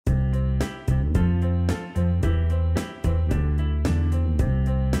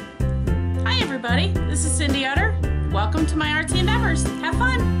everybody. This is Cindy Utter. Welcome to my artsy endeavors. Have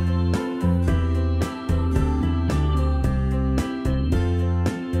fun.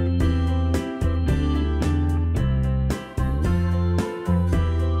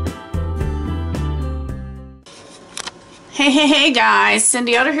 Hey guys,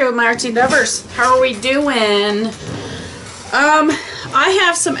 Cindy Utter here with my artsy endeavors. How are we doing? I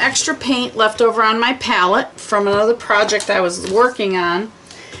have some extra paint left over on my palette from another project I was working on.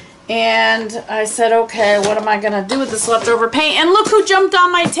 And I said, okay, what am I going to do with this leftover paint? And look who jumped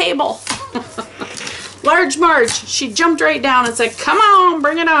on my table. Large Marge. She jumped right down and said, come on,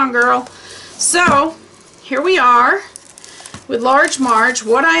 bring it on, girl. So, here we are with Large Marge.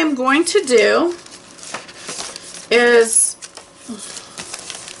 What I am going to do is,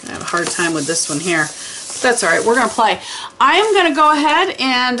 I have a hard time with this one here. That's alright, we're going to play. I am going to go ahead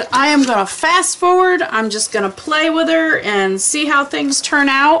and I am going to fast forward. I'm just going to play with her and see how things turn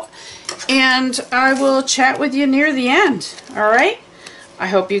out. And I will chat with you near the end. Alright? I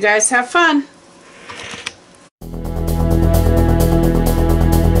hope you guys have fun.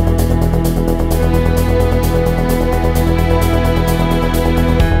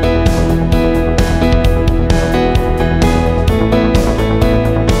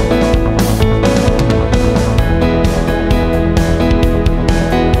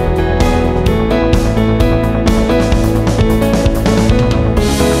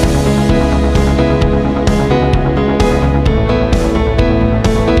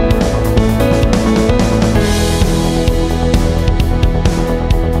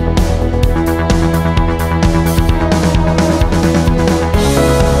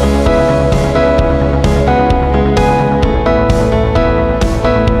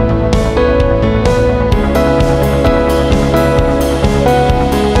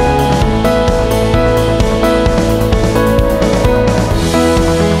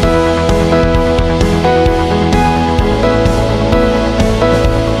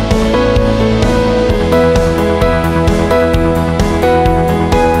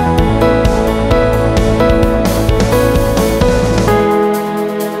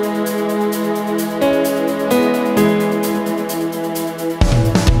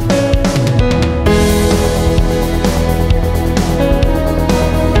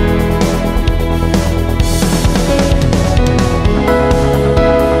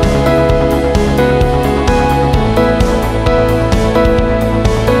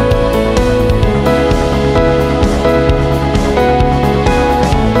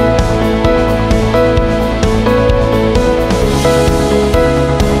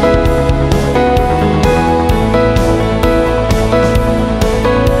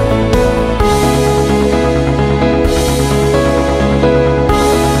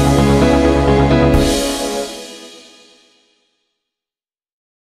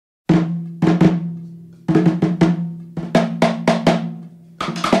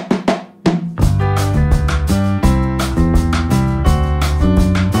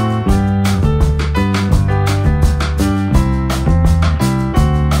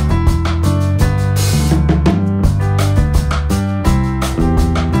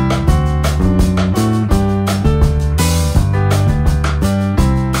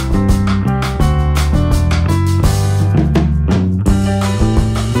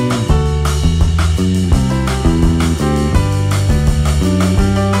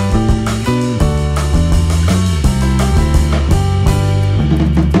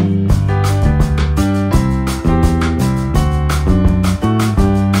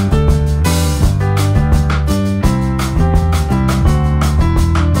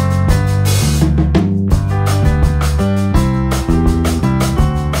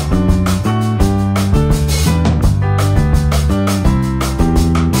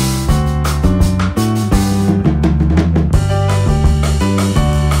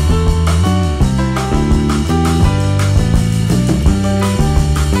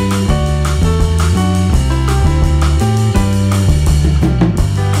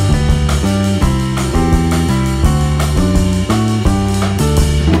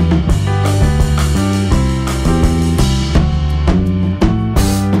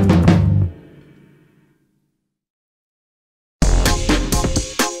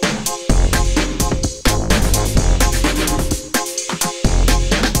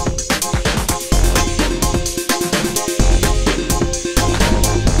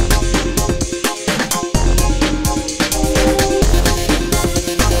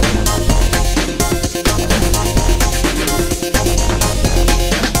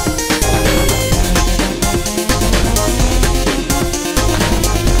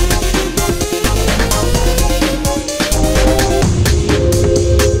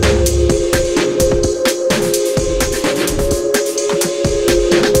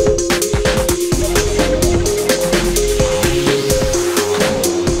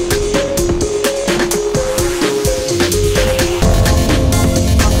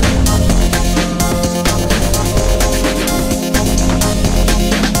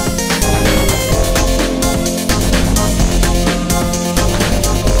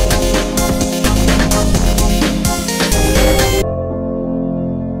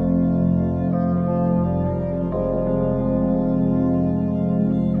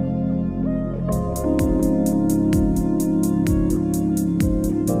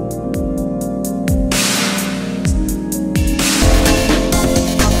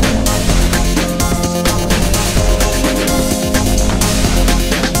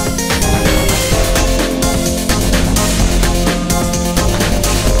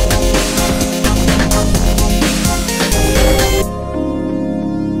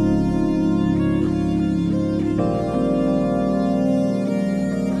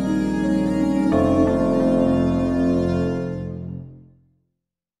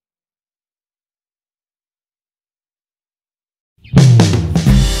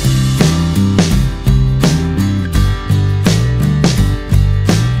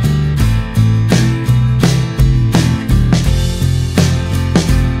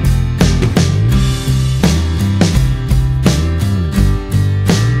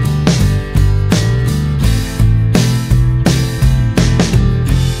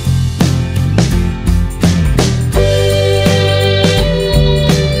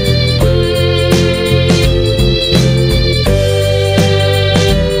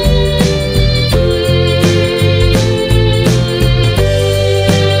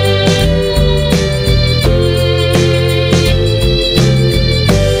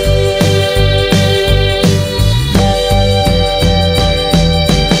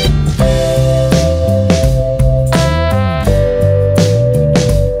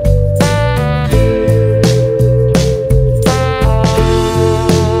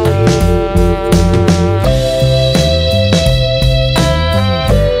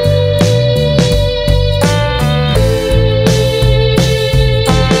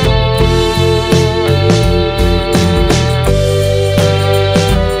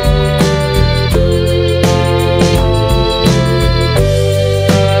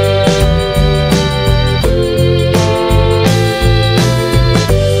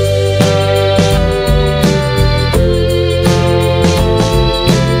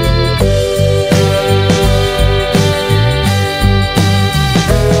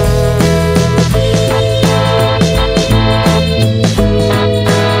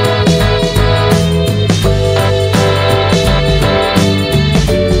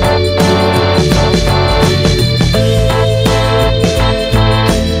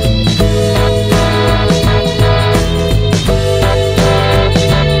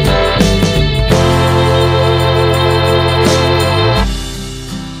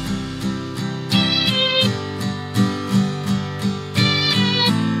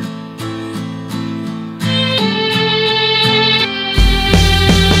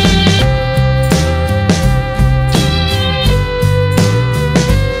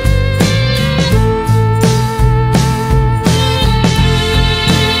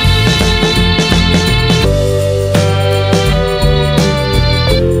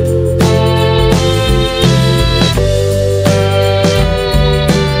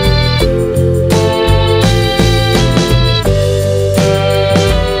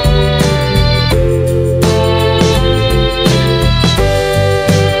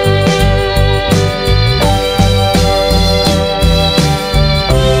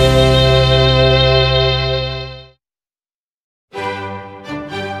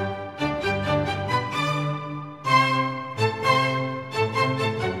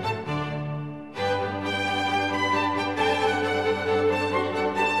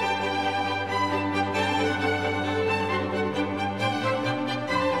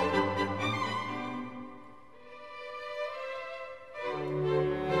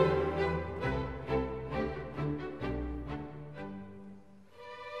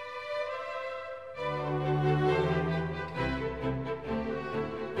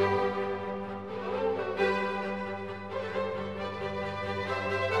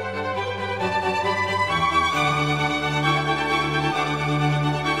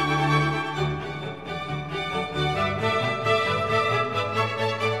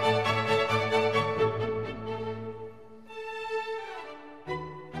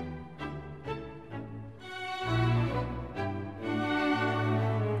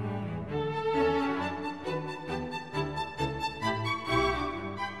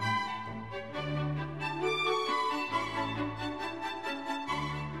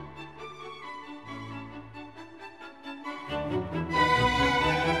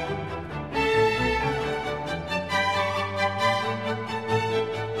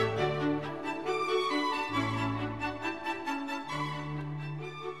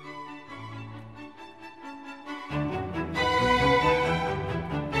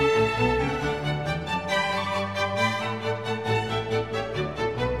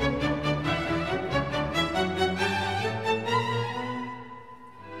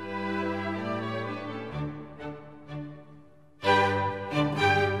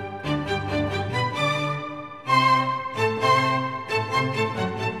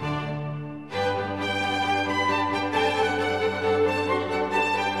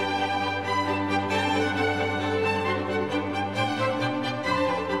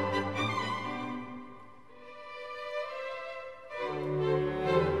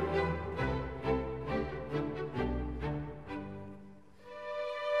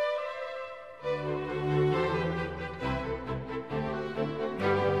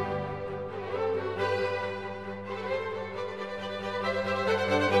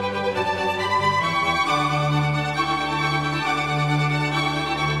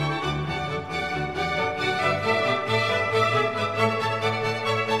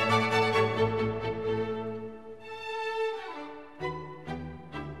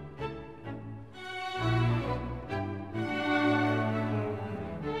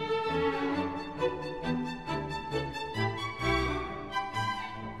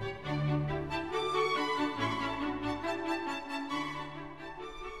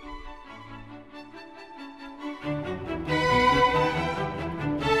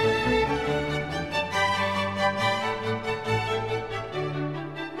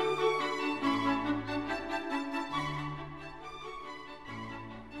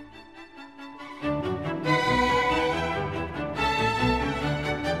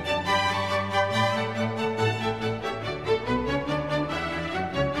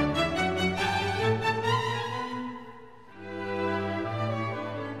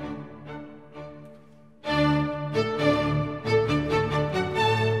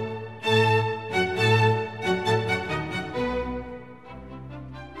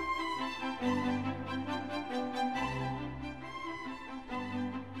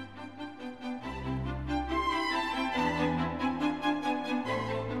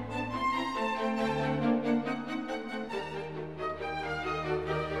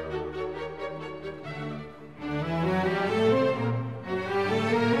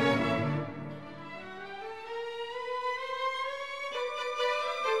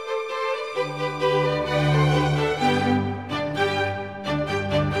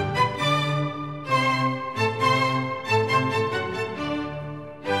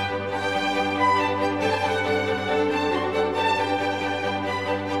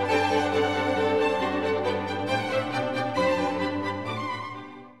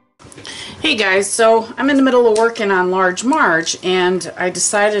 Hey guys, so I'm in the middle of working on Large Marge, and I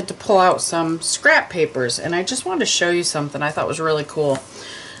decided to pull out some scrap papers, and I just wanted to show you something I thought was really cool.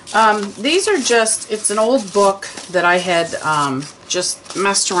 These are just, it's an old book that I had just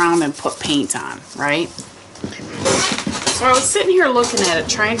messed around and put paint on, right? So I was sitting here looking at it,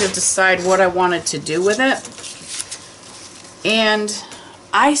 trying to decide what I wanted to do with it, and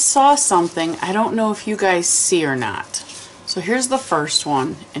I saw something I don't know if you guys see or not. So here's the first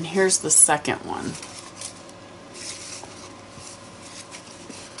one, and here's the second one.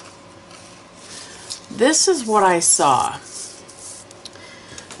 This is what I saw.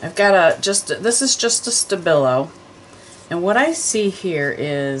 I've got this is just a Stabilo, and what I see here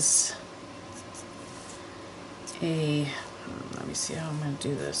is let me see how I'm going to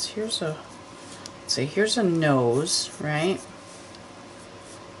do this. Here's a nose, right?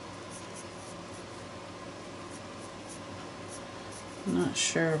 I'm not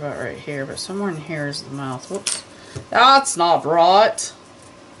sure about right here, but somewhere in here is the mouth. Whoops. That's not right.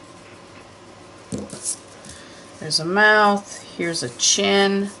 There's a mouth. Here's a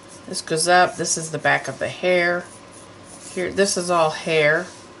chin. This goes up. This is the back of the hair. Here, this is all hair.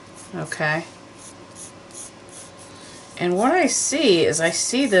 Okay. And what I see is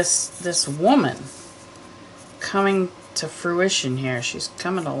this woman coming to fruition here. She's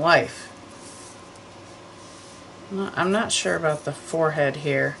coming to life. I'm not sure about the forehead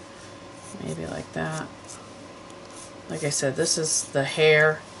here. Maybe like that. Like I said, this is the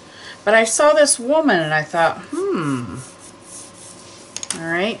hair. But I saw this woman and I thought,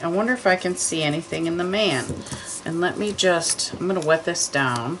 Alright, I wonder if I can see anything in the man. And I'm going to wet this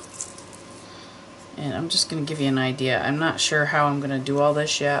down. And I'm just going to give you an idea. I'm not sure how I'm going to do all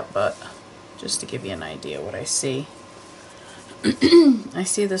this yet, but just to give you an idea what I see. I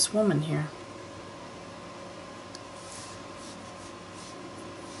see this woman here.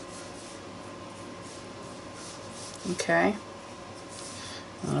 Okay,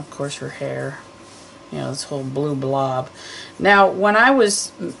 and of course her hair, you know, this whole blue blob. Now, when I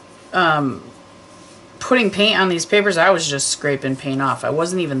was putting paint on these papers, I was just scraping paint off. I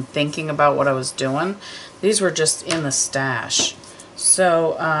wasn't even thinking about what I was doing. These were just in the stash.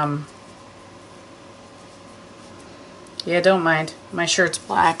 So, yeah, don't mind. My shirt's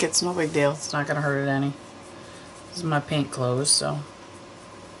black. It's no big deal. It's not going to hurt it any. This is my paint clothes, so.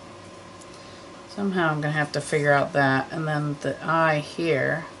 Somehow I'm going to have to figure out that. And then the eye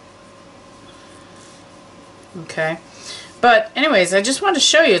here. Okay. But anyways, I just wanted to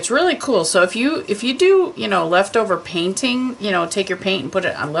show you. It's really cool. So if you do, you know, leftover painting, you know, take your paint and put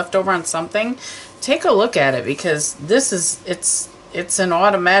it on leftover on something, take a look at it, because this is, it's an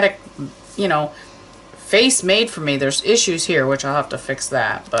automatic, you know, face made for me. There's issues here, which I'll have to fix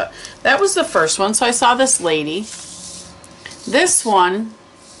that. But that was the first one. So I saw this lady. This one,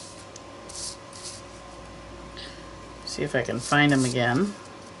 see if I can find him again.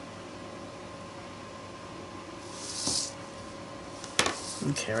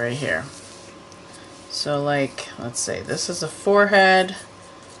 Okay, right here. So, like, let's say this is a forehead,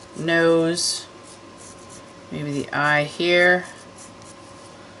 nose, maybe the eye here,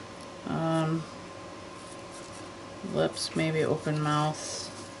 lips, maybe open mouth.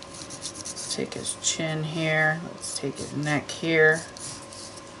 Let's take his chin here. Let's take his neck here.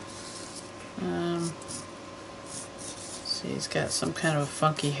 See, he's got some kind of a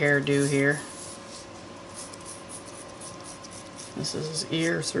funky hairdo here. This is his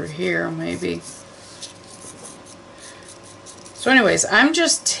ear through here, maybe. So anyways, I'm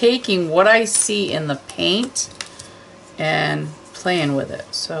just taking what I see in the paint and playing with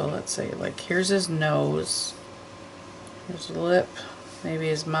it. So let's say, like, here's his nose. Here's the lip. Maybe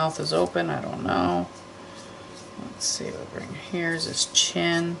his mouth is open, I don't know. Let's see, we'll bring here's his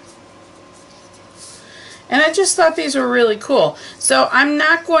chin. And I just thought these were really cool. So I'm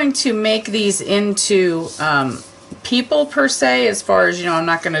not going to make these into people per se, as far as, you know, I'm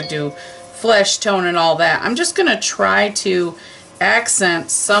not going to do flesh tone and all that. I'm just going to try to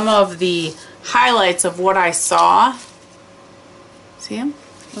accent some of the highlights of what I saw. See him?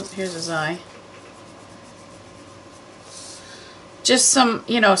 Oh, here's his eye. Just some,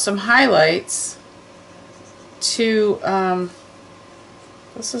 you know, some highlights to,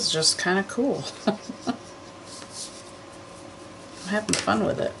 this is just kind of cool. I'm having fun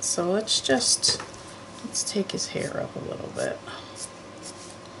with it. So let's take his hair up a little bit.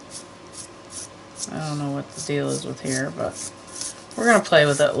 I don't know what the deal is with hair, but we're going to play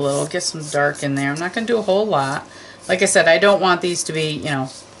with it a little, get some dark in there. I'm not going to do a whole lot. Like I said, I don't want these to be, you know,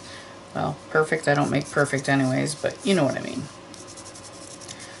 well, perfect. I don't make perfect anyways, but you know what I mean.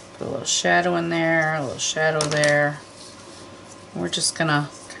 Put a little shadow in there, a little shadow there. We're just going to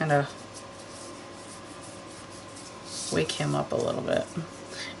kind of wake him up a little bit.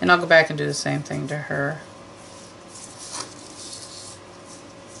 And I'll go back and do the same thing to her.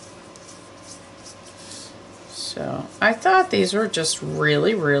 So I thought these were just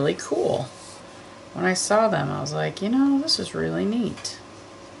really, really cool. When I saw them, I was like, you know, this is really neat.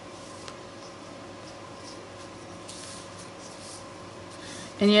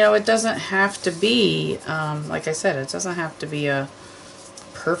 And you know, it doesn't have to be, like I said, it doesn't have to be a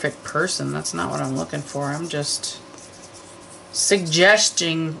perfect person. That's not what I'm looking for. I'm just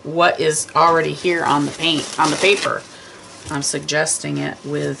suggesting what is already here on the paint, on the paper. I'm suggesting it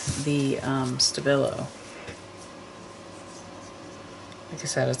with the Stabilo. Like I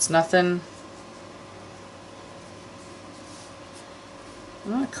said, it's nothing.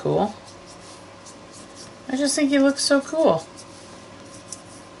 Isn't that cool? I just think he looks so cool.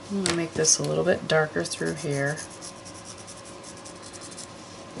 I'm going to make this a little bit darker through here.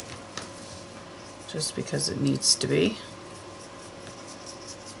 Just because it needs to be.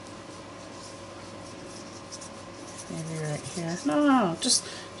 Maybe right here. No, just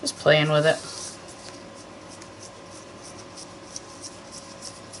playing with it.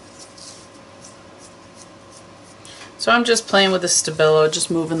 So I'm just playing with the Stabilo, just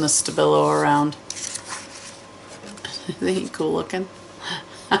moving the Stabilo around. Isn't he cool looking?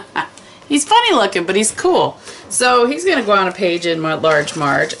 He's funny looking, but he's cool. So he's going to go on a page in my Large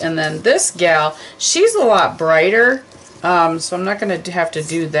Marge. And then this gal, she's a lot brighter. So I'm not going to have to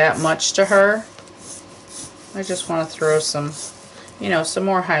do that much to her. I just want to throw some, you know, some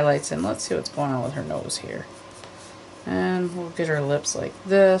more highlights in. Let's see what's going on with her nose here. And we'll get her lips like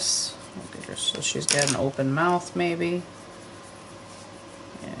this. We'll get her so she's got an open mouth maybe.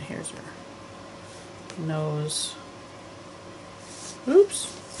 Yeah, here's her nose.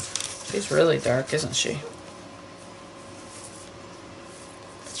 Oops. She's really dark, isn't she?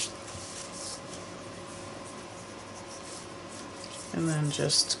 And then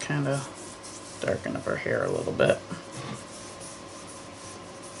just kind of darken up her hair a little bit.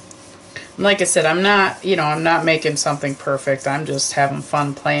 And like I said, I'm not, you know, I'm not making something perfect. I'm just having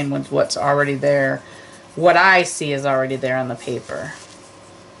fun playing with what's already there. What I see is already there on the paper.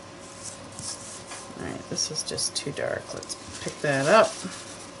 Alright, this is just too dark. Let's pick that up.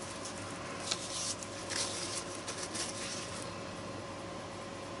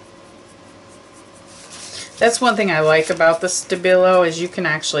 That's one thing I like about the Stabilo is you can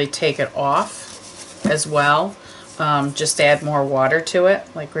actually take it off as well. Just add more water to it,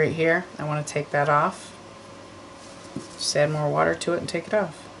 like right here. I want to take that off. Just add more water to it and take it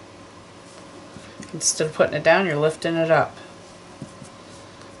off. Instead of putting it down, you're lifting it up.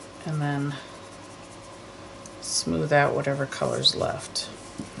 And then smooth out whatever color's left.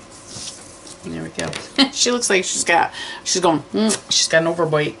 And there we go. She looks like she's got an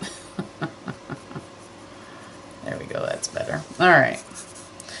overbite. There we go, that's better. Alright.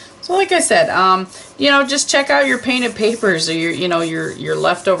 So like I said, you know, just check out your painted papers or your, you know, your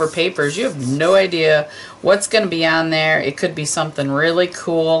leftover papers. You have no idea what's going to be on there. It could be something really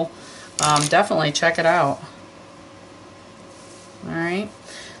cool. Definitely check it out. Alright.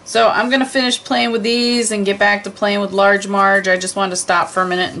 So I'm going to finish playing with these and get back to playing with Large Marge. I just wanted to stop for a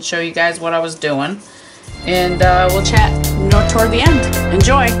minute and show you guys what I was doing. And we'll chat toward the end.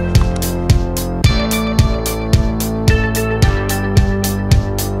 Enjoy!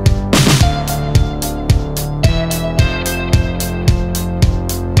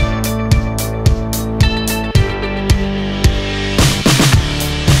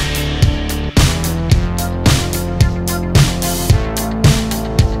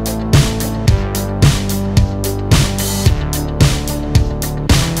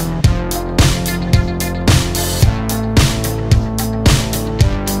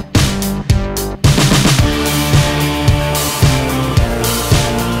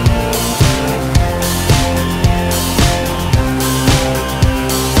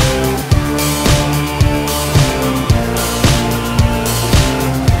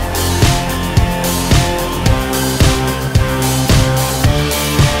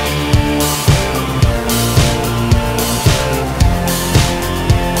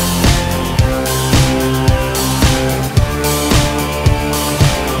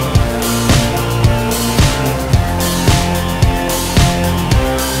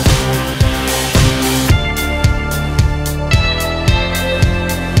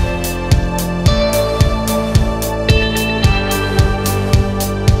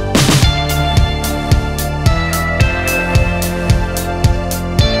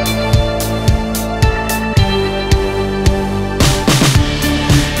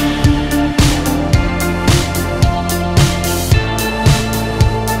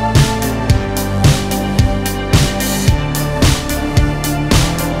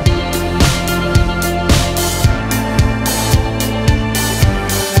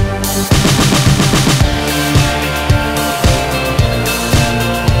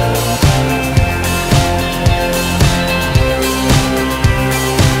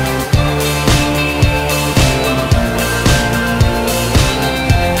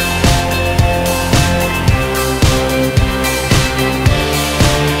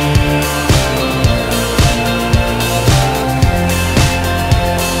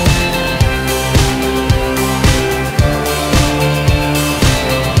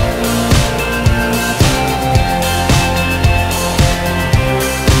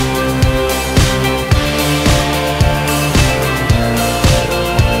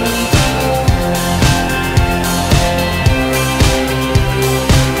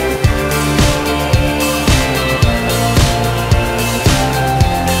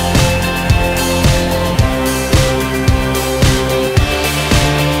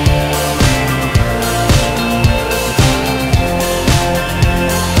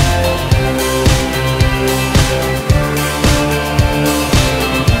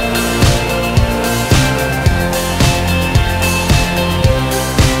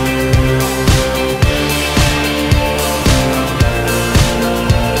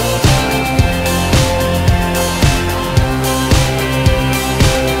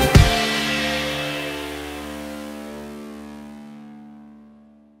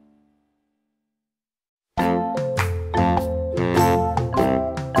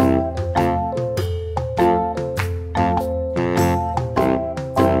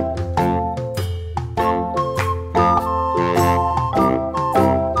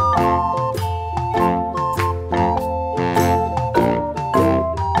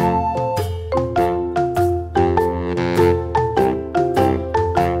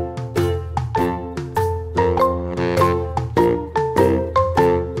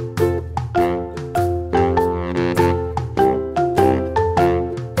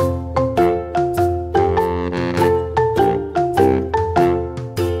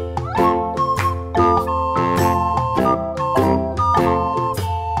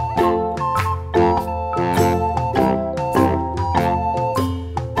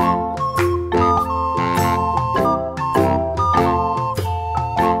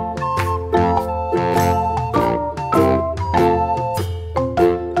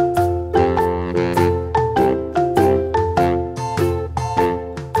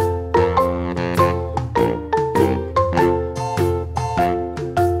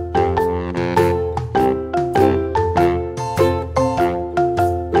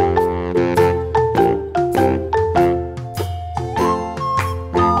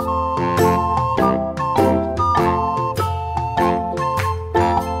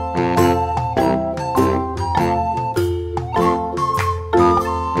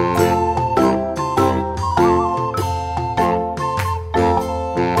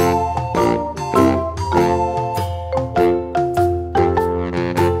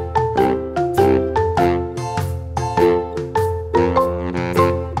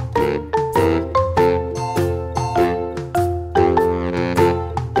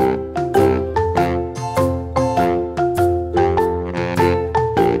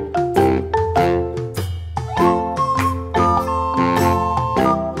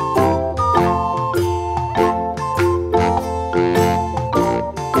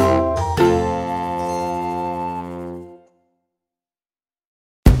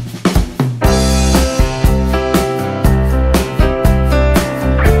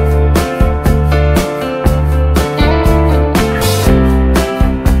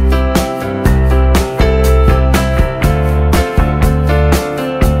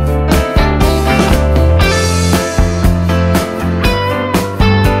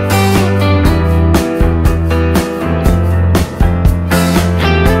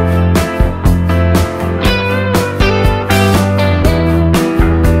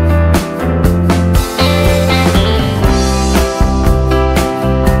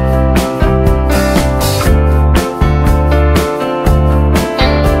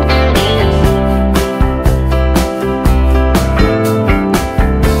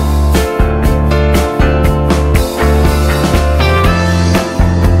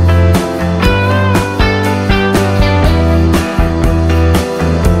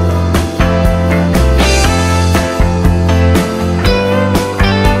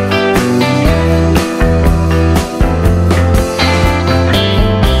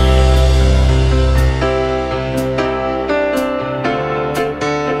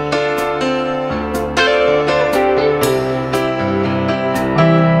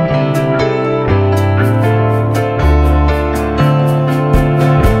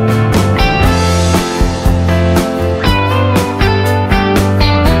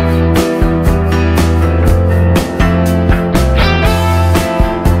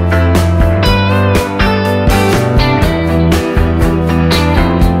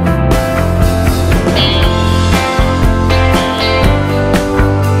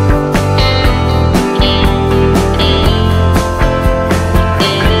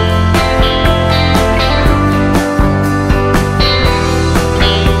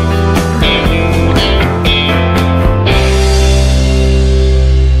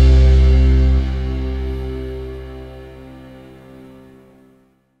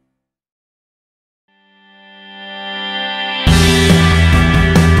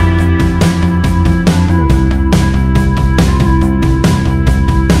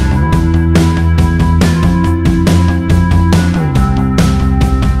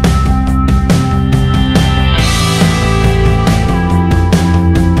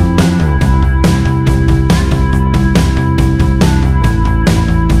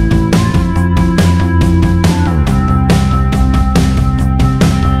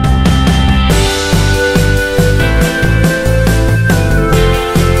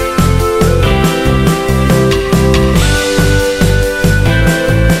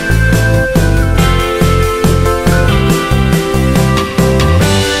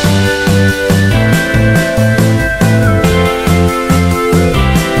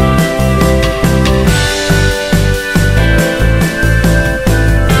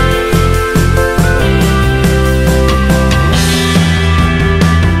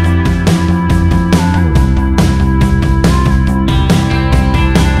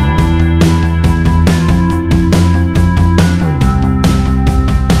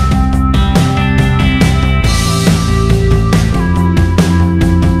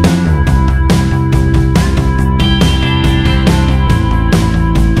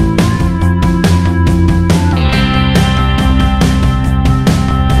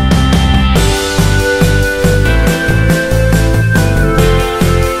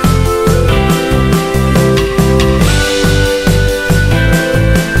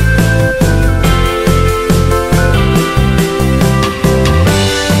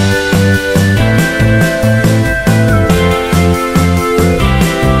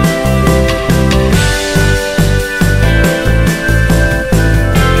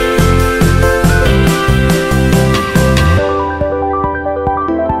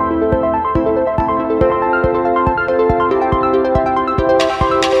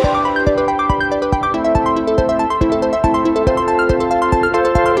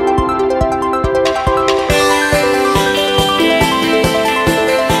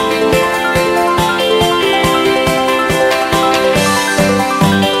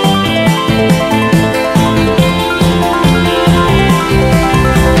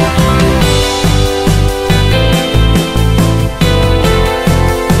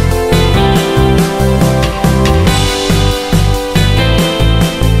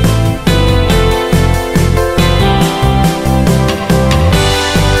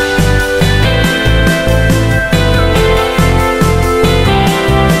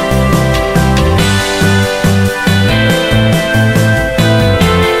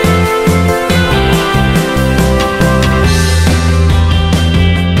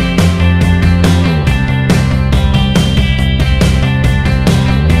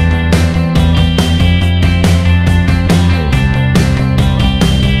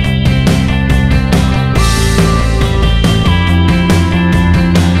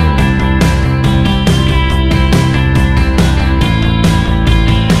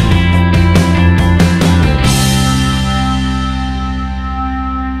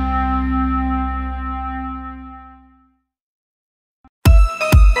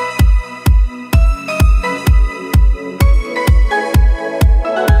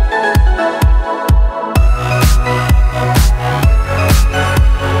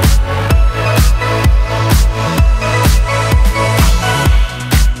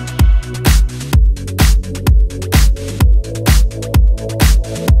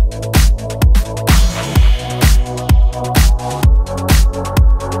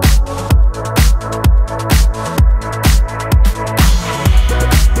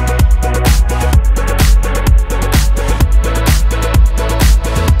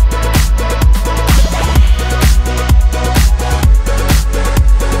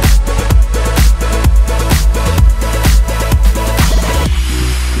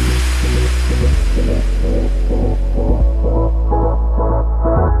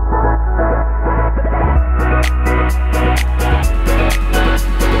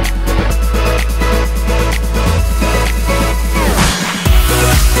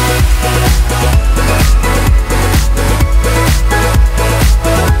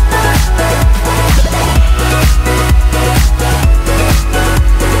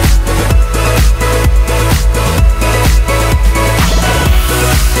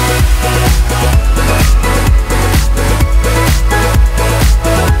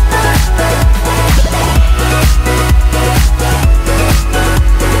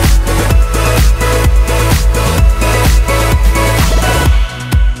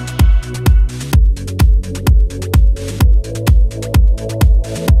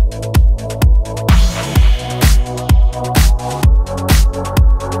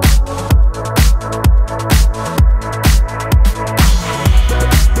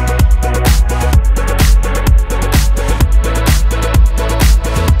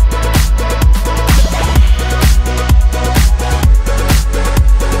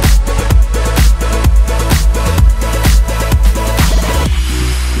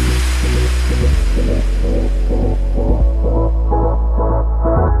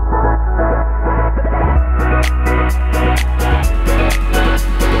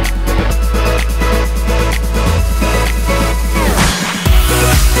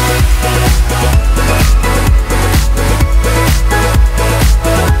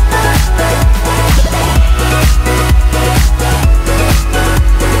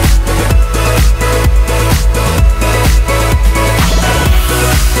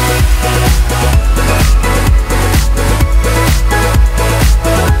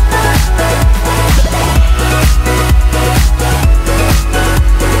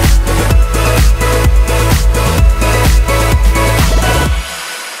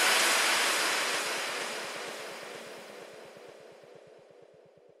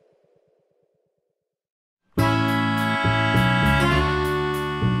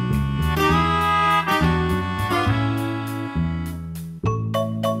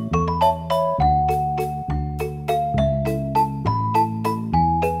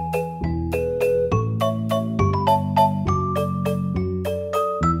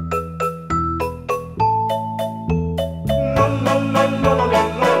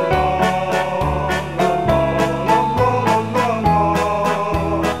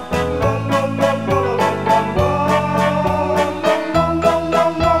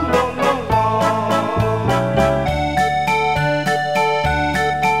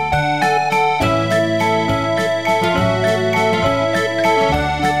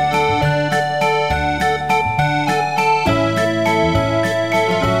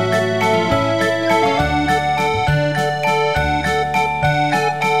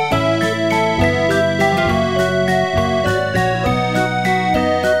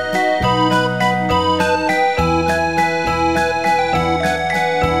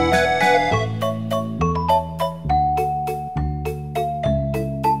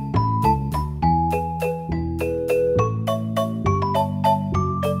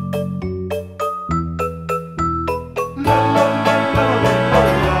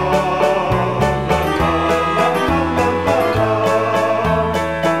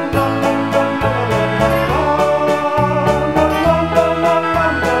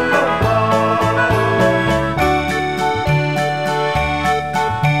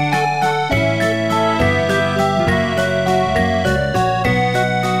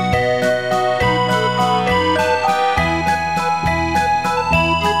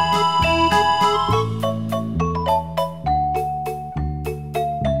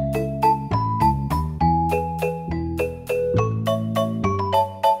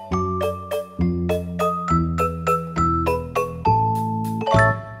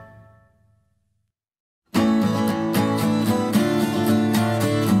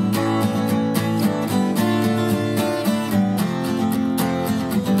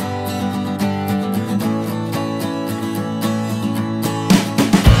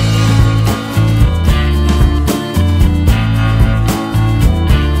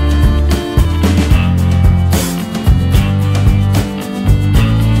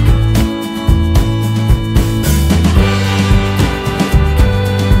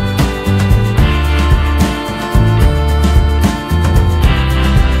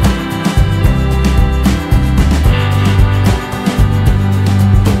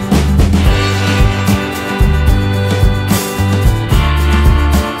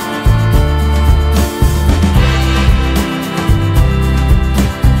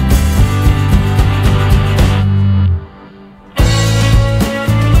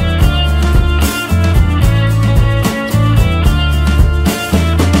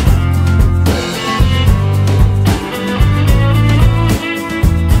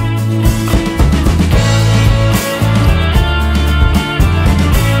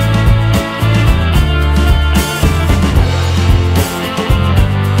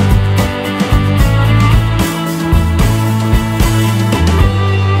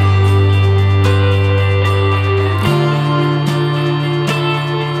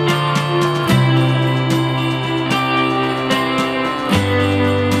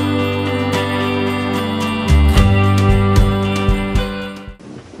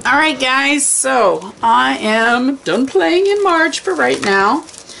 Alright guys, so I am done playing in Marge for right now.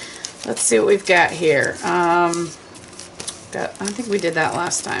 Let's see what we've got here. I think we did that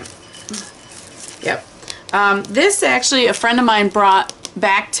last time. Yep. This actually a friend of mine brought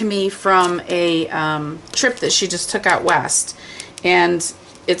back to me from a trip that she just took out west. And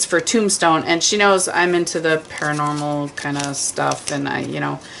it's for Tombstone, and she knows I'm into the paranormal kind of stuff, and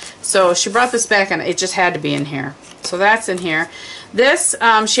so she brought this back, and it just had to be in here. So that's in here. This,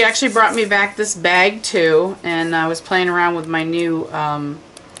 she actually brought me back this bag too, and I was playing around with my new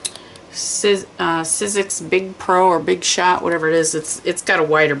Sizzix Big Pro or Big Shot, whatever it is. It's got a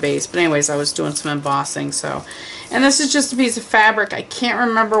wider base, but anyways, I was doing some embossing. So, and this is just a piece of fabric. I can't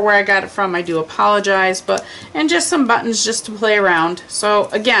remember where I got it from. I do apologize, and just some buttons just to play around. So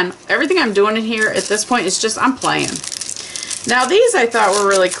again, everything I'm doing in here at this point is just I'm playing. Now these I thought were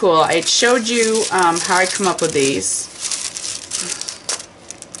really cool. I showed you how I come up with these.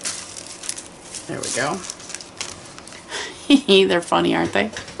 There we go. They're funny, aren't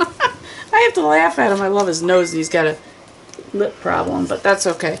they? I have to laugh at him. I love his nose. He's got a lip problem, but that's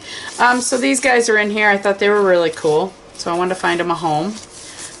okay. So these guys are in here. I thought they were really cool, so I wanted to find them a home.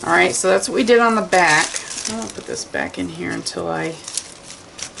 Alright, so that's what we did on the back. I'll put this back in here until I...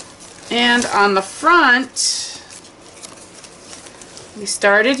 And on the front, we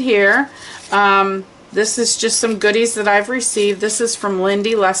started here. This is just some goodies that I've received. This is from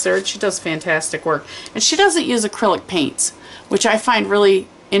Lindy Lessard. She does fantastic work. And she doesn't use acrylic paints, which I find really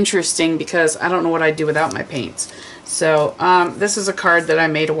interesting because I don't know what I'd do without my paints. So this is a card that I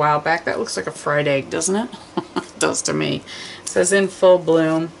made a while back. That looks like a fried egg, doesn't it? It does to me. It says in full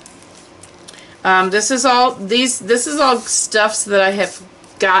bloom. This is all stuffs that I have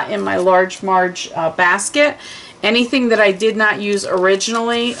got in my large Marge basket. Anything that I did not use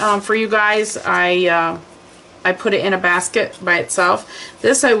originally for you guys, I put it in a basket by itself.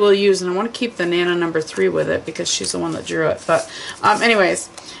 This I will use, and I want to keep the Nana number 3 with it because she's the one that drew it. But anyways,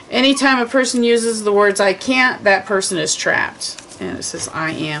 anytime a person uses the words I can't, that person is trapped. And it says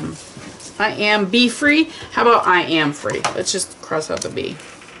I am bee free. How about I am free? Let's just cross out the B.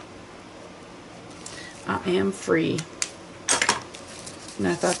 I am free. And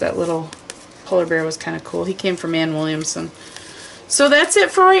I thought that little polar bear was kind of cool. He came from Ann Williamson. So that's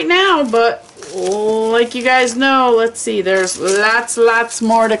it for right now, but like you guys know, let's see, there's lots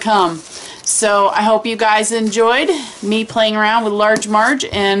more to come. So I hope you guys enjoyed me playing around with large Marge,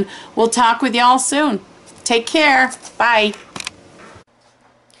 and we'll talk with y'all soon. Take care. Bye.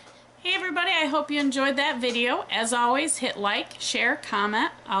 Hey everybody, I hope you enjoyed that video. As always, hit like, share,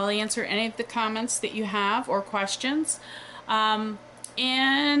 comment. I'll answer any of the comments that you have or questions.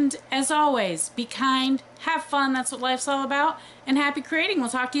 And as always, be kind, have fun, that's what life's all about, and happy creating. We'll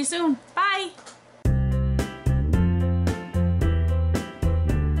talk to you soon. Bye!